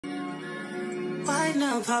White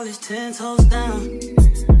nail polish 10 toes down.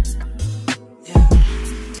 Yeah.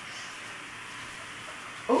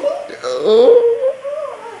 Oh.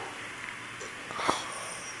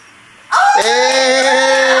 Hey.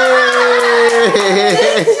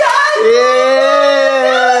 Good job. Yeah.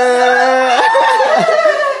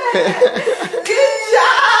 Good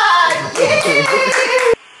job. Yeah.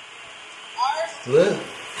 Look.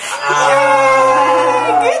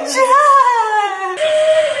 Good job.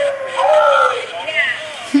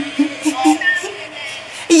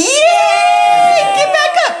 Yay! Get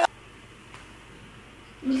back up.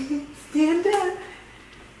 Stand up.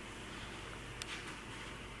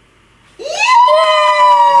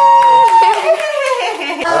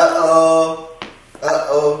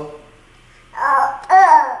 Uh-oh.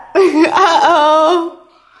 Uh-oh.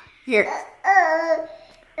 Here.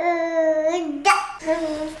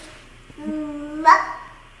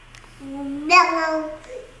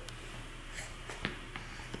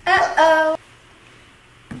 Uh-oh.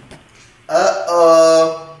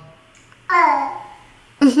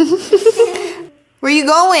 Where you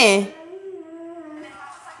going?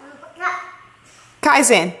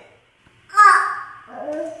 Kaizen.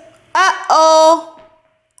 Uh-oh.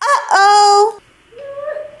 Uh-oh.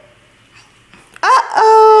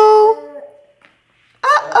 Uh-oh.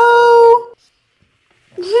 Uh-oh.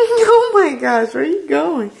 Oh my gosh, where are you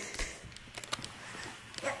going?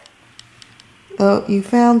 Oh, you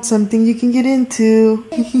found something you can get into.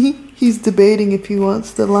 He's debating if he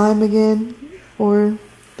wants the lime again or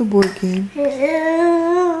the board game.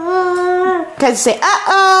 Guys, say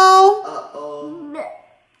uh-oh.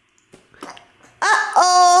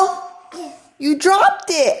 Uh-oh. You dropped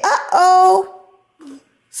it. Uh-oh.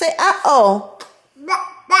 Say uh-oh.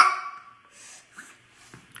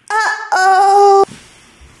 Uh-oh.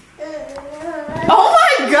 Oh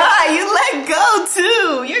my God, you let go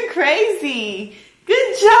too. You're crazy.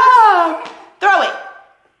 Good job. Throw it.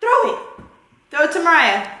 Throw it. Throw it to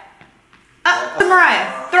Mariah. To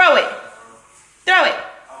Mariah. Throw it. Throw it.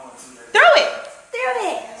 Throw it. Throw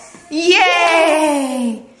it.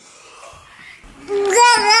 Yay.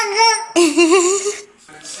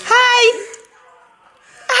 Hi.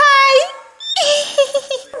 Hi.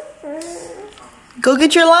 Go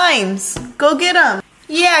get your limes. Go get them.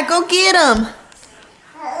 Yeah, go get them.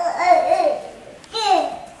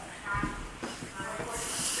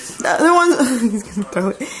 The other one, he's gonna throw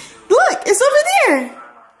it. Look, it's over there.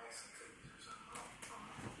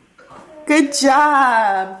 Good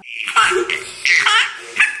job.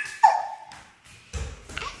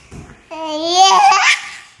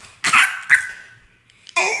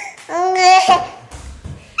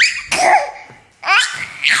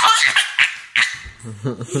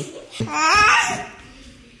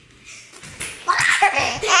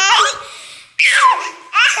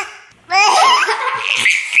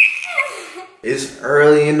 It's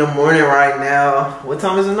early in the morning right now. What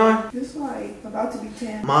time is it now? It's like about to be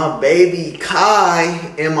 10. My baby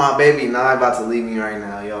Kai and my baby Nye about to leave me right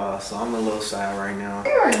now, y'all. So I'm a little sad right now.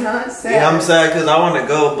 You are not sad. Yeah, I'm sad because I want to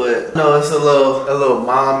go, but no, it's a little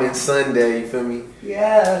mom and son day. You feel me?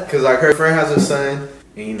 Yeah. Cause like her friend has a son,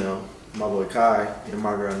 and you know my boy Kai and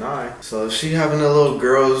my girl Nye. So she having a little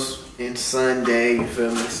girls and son day. You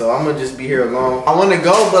feel me? So I'm gonna just be here alone. I want to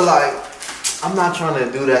go, but like I'm not trying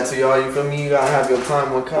to do that to y'all. You feel me? You gotta have your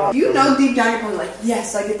time with Kai. You know deep down you're probably like,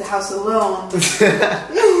 yes, I get the house alone.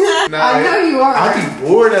 Nah, I know you are. I be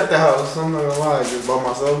bored at the house. I'm not gonna lie, just by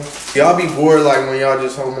myself. Y'all be bored like when y'all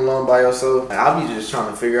just home alone by yourself. Like, I be just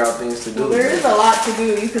trying to figure out things to do. Well, there is a lot to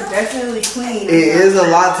do. You could definitely clean. It is a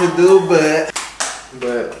lot to do, but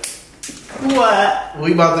what?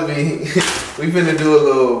 we about to be. We finna do a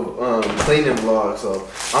little cleaning vlog. So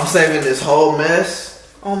I'm saving this whole mess.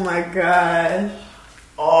 Oh my gosh.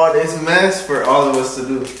 All this mess for all of us to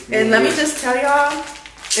do. And let me just tell y'all,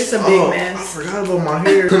 it's a big mess. I forgot about my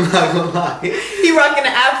hair. I'm not gonna lie. He rocking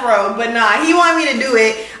an afro, but nah, he wanted me to do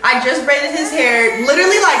it. I just braided his hair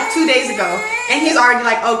literally like 2 days ago, and he's already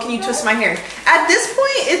like, oh, can you twist my hair? At this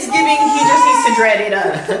point, it's giving he just needs to dread it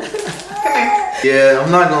up. Come here. Yeah,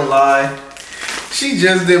 I'm not gonna lie. She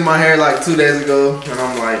just did my hair like 2 days ago, and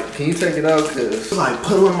I'm like, can you take it out? Cause like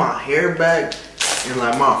pulling my hair back, and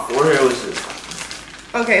like my forehead was just.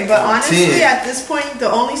 Okay, but honestly, 10. at this point,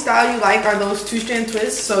 the only style you like are those 2-strand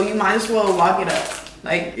twists, so you might as well lock it up.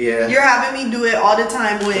 Like, yeah, you're having me do it all the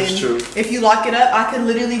time when, that's true. If you lock it up, I could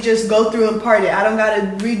literally just go through and part it. I don't gotta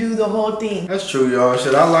redo the whole thing. That's true, y'all.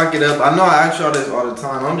 Should I lock it up? I know I ask y'all this all the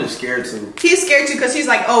time. I'm just scared to. He's scared too because he's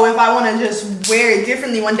like, oh, if I want to just wear it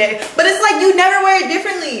differently one day. But it's like, you never wear it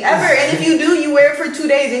differently, ever. And if you do, you wear it for 2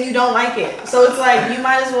 days and you don't like it. So it's like, you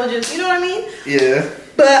might as well just, you know what I mean? Yeah.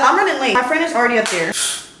 But I'm running late. My friend is already up there.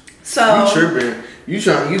 So you tripping? You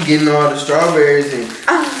getting all the strawberries and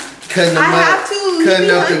cutting them up, cutting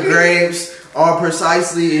up the grapes all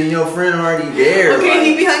precisely, and your friend already there. Okay, like.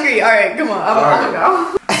 he be hungry. All right, come on. I'm gonna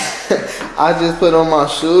go. I just put on my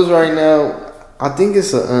shoes right now. I think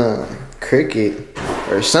it's a cricket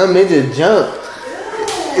or something. It just jumped.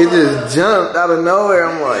 It just jumped out of nowhere.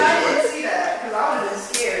 I'm like, I didn't see that because I would have been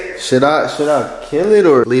scared. should I kill it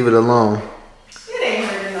or leave it alone? It ain't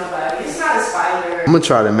hurting nobody. It's not a spider. I'm gonna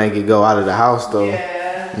try to make it go out of the house though.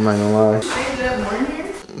 Yeah. I'm not gonna lie. Changed it up more in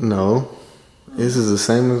here? No. This is the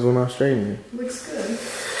same as when I straightened it. Looks good.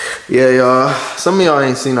 Yeah, y'all. Some of y'all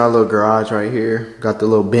ain't seen our little garage right here. Got the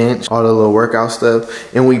little bench, all the little workout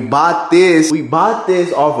stuff. And we bought this. We bought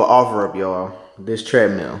this off of OfferUp, y'all. This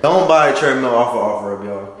treadmill. Don't buy a treadmill off of OfferUp,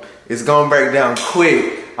 y'all. It's gonna break down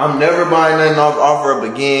quick. I'm never buying nothing off OfferUp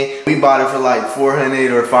again. We bought it for like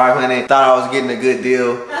 $400 or $500. Thought I was getting a good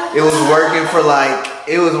deal. It was working for like,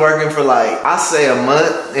 I say a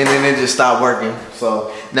month, and then it just stopped working.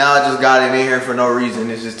 So now I just got it in here for no reason.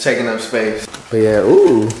 It's just taking up space. But yeah,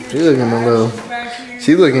 ooh, she looking a little,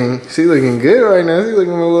 she looking good right now. She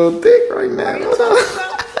looking a little thick right now.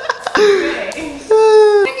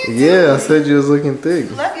 Yeah, I said you was looking thick.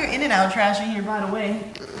 You left your in and out trash in here, by the way.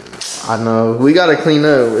 I know. We gotta clean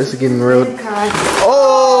up. It's getting real.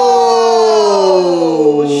 Oh,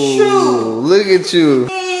 shoot! Look at you.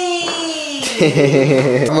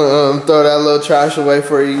 I'm gonna throw that little trash away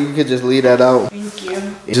for you. You could just leave that out. Thank you.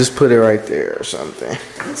 Just put it right there or something.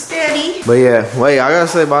 It's steady. But yeah, wait. I gotta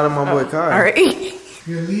say bye to my boy Kai. All right.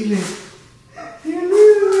 You're leaving. You're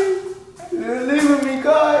leaving. You're leaving me,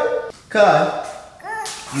 Kai. Kai.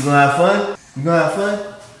 You gonna have fun? You gonna have fun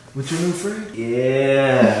with your new friend?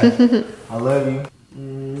 Yeah. I love you.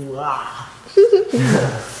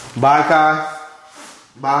 Bye, Kai.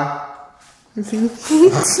 Bye.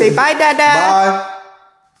 Say bye, Dada. Bye.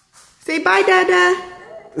 Say bye, Dada.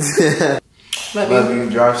 Love you,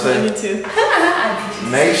 Josh. Love you too.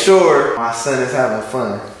 Make sure my son is having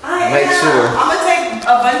fun. Make sure. I'm gonna take a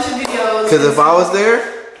bunch of videos. Because if I was there,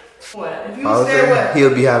 what? If you was there, what?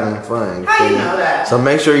 he'll be having fun. How you know that? So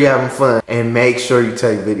make sure you're having fun and make sure you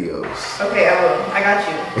take videos. Okay, I will. I got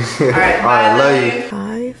you. All right, All right, love you.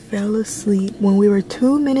 I fell asleep when we were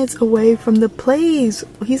 2 minutes away from the place.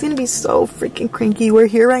 He's gonna be so freaking cranky. We're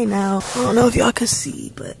here right now. I don't know if y'all can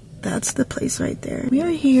see, but that's the place right there. We are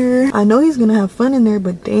here. I know he's gonna have fun in there,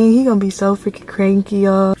 but dang, he gonna be so freaking cranky,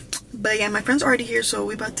 y'all. But yeah, my friend's already here, so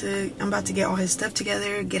I'm about to get all his stuff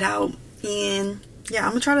together, get out, and yeah,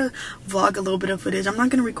 I'm gonna try to vlog a little bit of footage. I'm not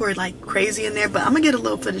gonna record like crazy in there, but I'm gonna get a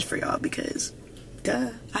little footage for y'all because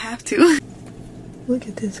duh, I have to. Look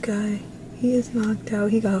at this guy. He is knocked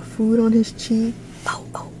out. He got food on his cheek. Oh.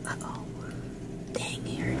 Dang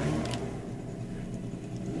it.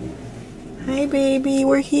 Hi, baby.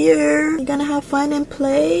 We're here. You gonna have fun and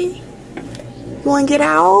play? You wanna get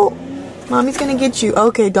out? Mommy's gonna get you.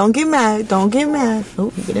 Okay, don't get mad. Don't get mad. Oh,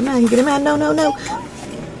 he getting mad. He getting mad. No. How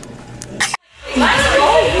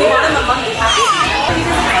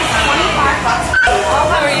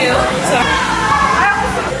are you?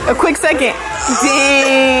 A quick second.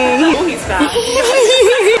 Dang. Oh, he's back.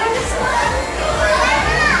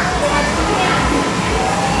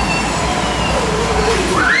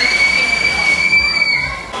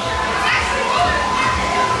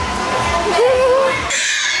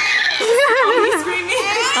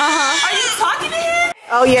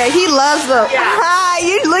 Oh yeah, he loves them. Yeah. Hi,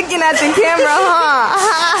 you looking at the camera, huh?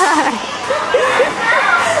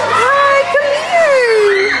 Hi, come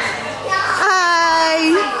here.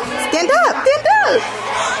 Hi. Stand up.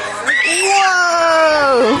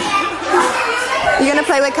 Whoa. You gonna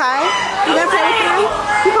play with Kai? You gonna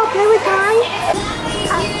play with Kai?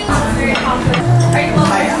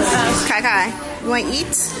 Kai, you wanna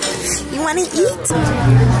eat? You wanna eat?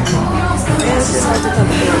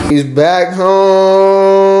 He's back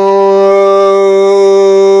home.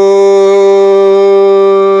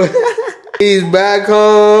 He's back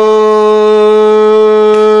home.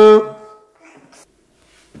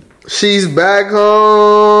 She's back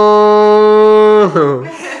home.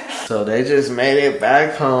 So they just made it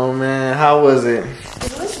back home, man. How was it?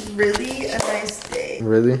 It was really a nice day.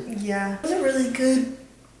 Really? Yeah. It was a really good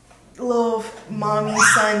little mommy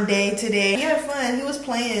son day today. He had fun. He was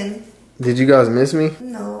playing. Did you guys miss me?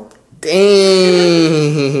 No. Dang.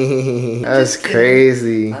 That's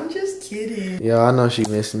crazy. I'm just kidding. Yo, I know she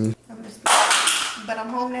missed me. But I'm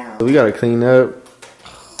home now. We gotta clean up.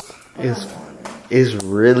 It's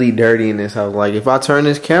really dirty in this house. Like if I turn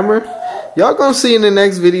this camera, y'all gonna see in the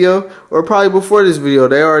next video, or probably before this video,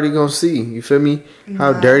 they already gonna see. You feel me?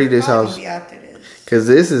 How dirty this house. After this. Cause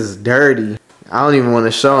this is dirty. I don't even want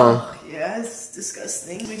to show him. Yeah, it's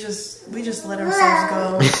disgusting. We just let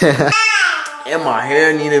ourselves go. And my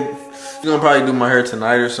hair needed. He's gonna probably do my hair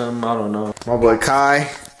tonight or something. I don't know. My boy Kai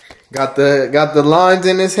got the lines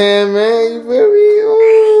in his hand, man. You feel me?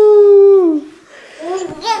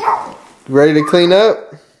 Ooh. Ready to clean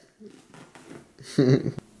up?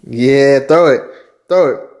 Yeah, throw it.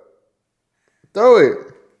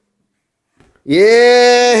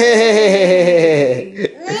 Yeah.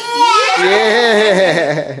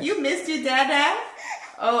 Yeah. You missed your dad?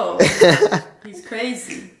 Oh, he's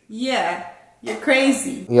crazy. Yeah, you're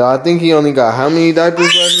crazy. Yo, I think he only got how many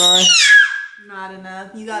diapers left, Nine? Not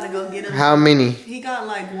enough. You gotta go get him. How many? He got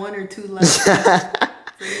like 1 or 2 left.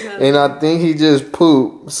 And I think he just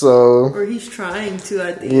pooped, so. Or he's trying to,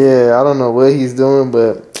 I think. Yeah, I don't know what he's doing,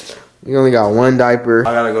 but we only got 1 diaper.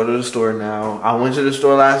 I gotta go to the store now. I went to the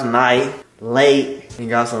store last night, late, and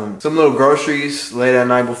got some little groceries late at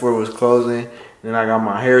night before it was closing. Then I got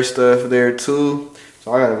my hair stuff there too.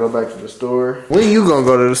 So I gotta go back to the store. When you gonna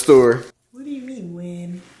go to the store? What do you mean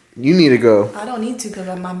when? You need to go. I don't need to because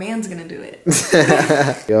my man's gonna do it.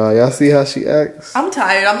 Y'all see how she acts? I'm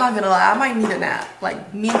tired. I'm not gonna lie. I might need a nap.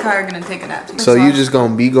 Like, me and Kai are gonna take a nap. So you just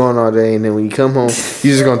gonna be going all day, and then when you come home, you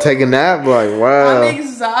just gonna take a nap? Like, wow. I'm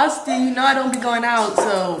exhausted. You know I don't be going out.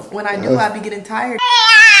 So when I do, I be getting tired.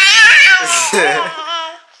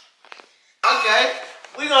 Okay,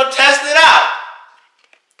 we gonna test it out.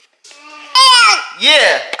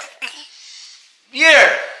 Yeah.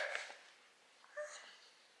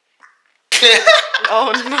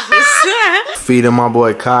 Oh no. Feeding my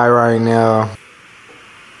boy Kai right now.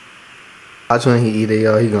 Watch when he eat it,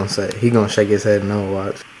 yo. He gonna shake his head no.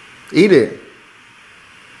 Watch. Eat it.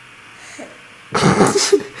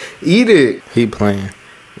 Eat it. He playing.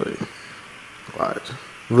 Wait. Watch.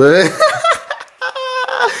 But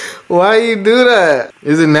why you do that?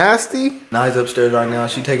 Is it nasty? Now he's upstairs right now.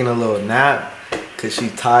 She taking a little nap because she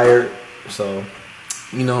tired. So,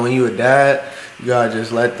 you know, when you a dad, you gotta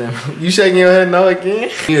just let them. You shaking your head no again?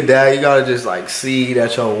 You a dad, you gotta just like see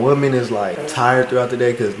that your woman is like tired throughout the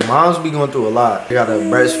day, because moms be going through a lot. You gotta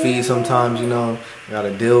breastfeed sometimes, you know. You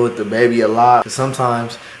gotta deal with the baby a lot.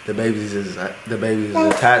 Sometimes the babies is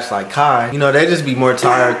attached like Kai. You know, they just be more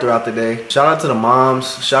tired throughout the day. Shout out to the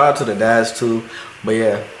moms. Shout out to the dads too. But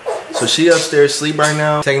yeah. So she upstairs sleep right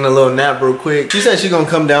now, taking a little nap real quick. She said she gonna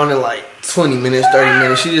come down in like 20 minutes, 30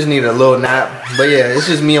 minutes. She just need a little nap. But yeah, it's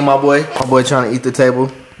just me and my boy. My boy trying to eat the table.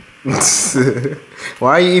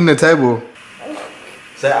 Why are you eating the table?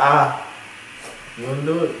 Say ah. You wanna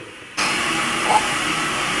do it?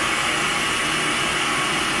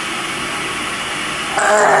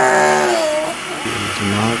 She's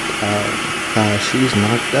knocked out. She's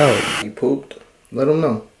knocked out. He pooped. Let him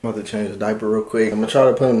know. I'm about to change his diaper real quick. I'm gonna try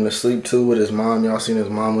to put him to sleep too with his mom. Y'all seen his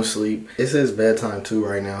mom was asleep. It's his bedtime too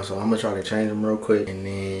right now, so I'm gonna try to change him real quick. And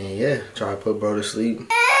then, yeah, try to put bro to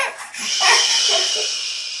sleep.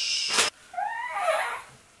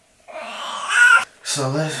 So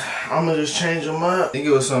I'm gonna just change him up. I think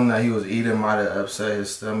it was something that he was eating might have upset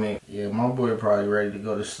his stomach. Yeah, my boy probably ready to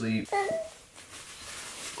go to sleep.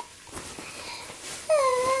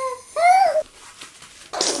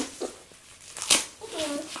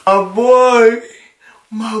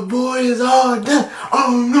 My boy is all done.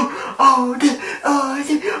 Oh no, all done, all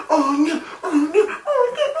done, oh no, oh no,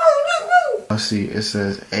 oh no, oh no. I see it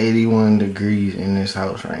says 81 degrees in this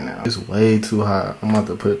house right now. It's way too hot. I'm about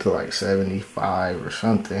to put it to like 75 or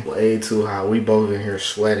something. Way too hot. We both in here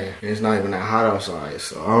sweating. And it's not even that hot outside,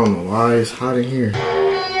 so I don't know why it's hot in here.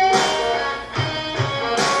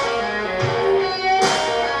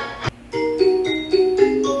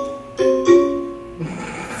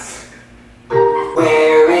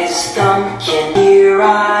 And here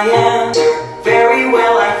I am, very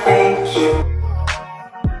well I thank you.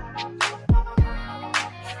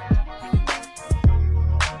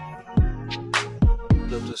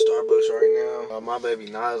 Up to Starbucks right now. My baby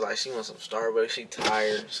Na's like she wants some Starbucks. She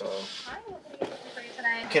tired, so.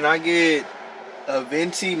 Can I get a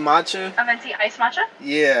venti matcha? A venti iced matcha?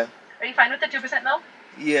 Yeah. Are you fine with the 2% milk?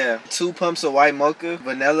 Yeah, 2 pumps of white mocha,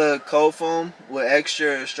 vanilla cold foam with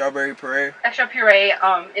extra strawberry puree. Extra puree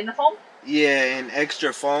in the foam? Yeah, and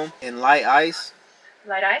extra foam and light ice.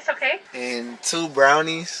 Light ice, okay. And 2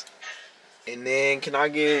 brownies. And then can I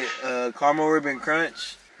get a caramel ribbon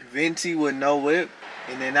crunch, venti with no whip,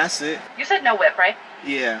 and then that's it. You said no whip, right?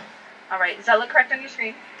 Yeah. All right, does that look correct on your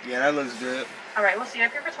screen? Yeah, that looks good. All right, we'll see you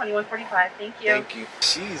up here for $21.45. Thank you. Thank you.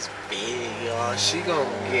 She's big, y'all. She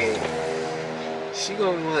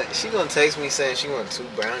gonna text me saying she want 2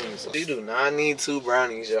 brownies. She do not need 2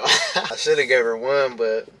 brownies, y'all. I should have gave her 1,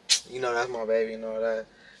 but You know that's my baby and all that.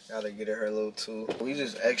 Gotta get her little too. We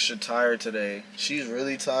just extra tired today. She's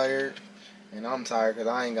really tired. And I'm tired because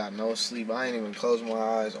I ain't got no sleep. I ain't even closed my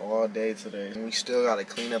eyes all day today. And we still got to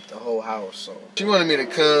clean up the whole house. So she wanted me to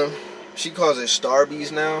come. She calls it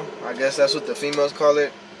Starbies now. I guess that's what the females call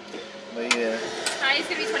it. But yeah. Hi, it's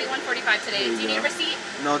going to be $21.45 today. Do you need a receipt?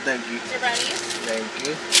 No, thank you. Your brownies? Thank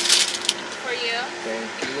you. For you.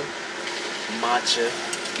 Thank you. Matcha.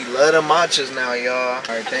 We love the matchas now, y'all. All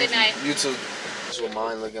right, thank you. You too. That's what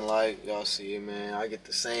mine looking like. Y'all see it, man. I get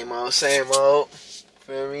the same old, same old.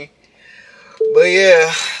 Feel me? But yeah,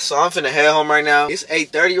 so I'm finna head home right now. It's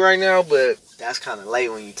 8:30 right now, but that's kind of late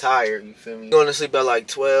when you tired, you feel me? Going to sleep at like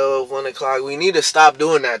 12, 1 o'clock. We need to stop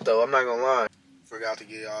doing that though, I'm not gonna lie. Forgot to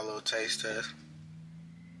give y'all a little taste test.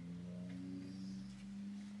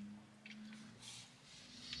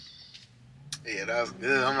 Yeah, that was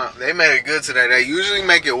good. They made it good today. They usually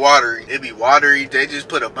make it watery. It be watery. They just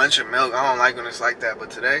put a bunch of milk. I don't like when it's like that,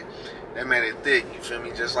 but today, they made it thick, you feel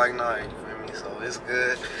me? Just like nine, you feel me? So it's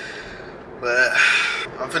good. But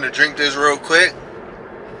I'm finna drink this real quick.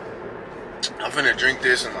 I'm finna drink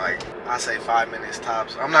this in like, I say 5 minutes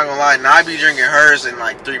tops. I'm not gonna lie, now I be drinking hers in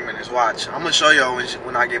like 3 minutes. Watch. I'm gonna show y'all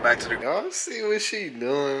when I get back to the... Y'all see what she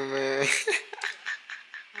doing, man.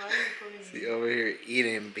 She over here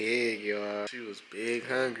eating big, y'all. She was big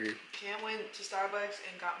hungry. Cam went to Starbucks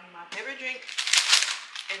and got me my favorite drink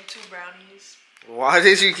and 2 brownies. Why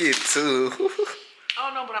did you get 2? I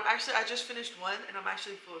don't know, but I just finished one and I'm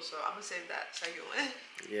actually full, so I'm gonna save that second one.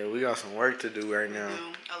 Yeah, we got some work to do right now.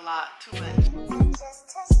 A lot, too much.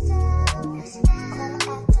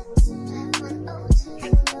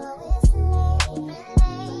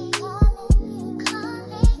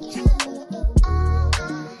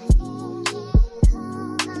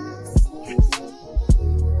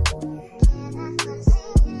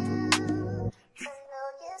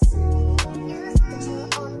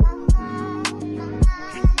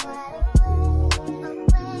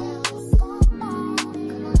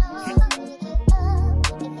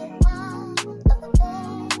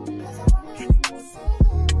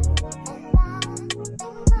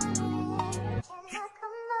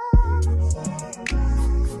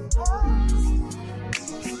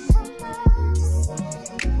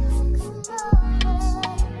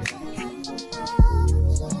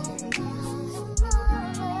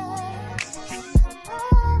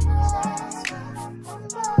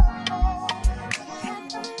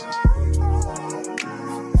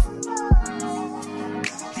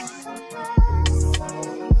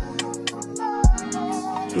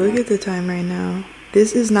 Look at the time right now.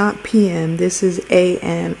 This is not PM, this is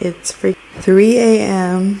AM. It's 3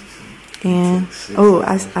 AM. And oh,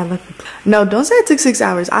 I left. No, don't say it took 6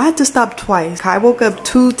 hours. I had to stop twice. I woke up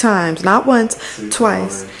 2 times, not once,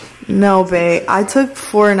 twice. No, babe, I took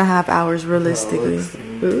 4.5 hours realistically.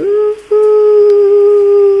 Ooh.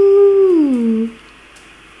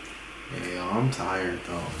 Yeah, I'm tired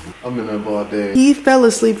though. I've been up all day. He fell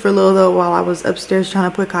asleep for a little though while I was upstairs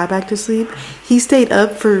trying to put Kai back to sleep. He stayed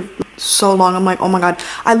up for so long. I'm like, oh my god.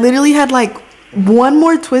 I literally had like 1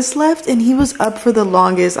 more twist left and he was up for the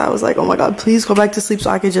longest. I was like, oh my god, please go back to sleep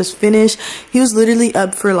so I could just finish. He was literally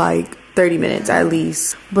up for like 30 minutes at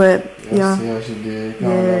least. But yeah. See how she did.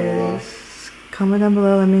 Comment down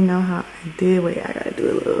below. Let me know how I did. Wait, I gotta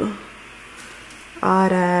do a little.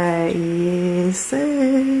 Alright, yes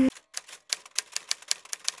sir.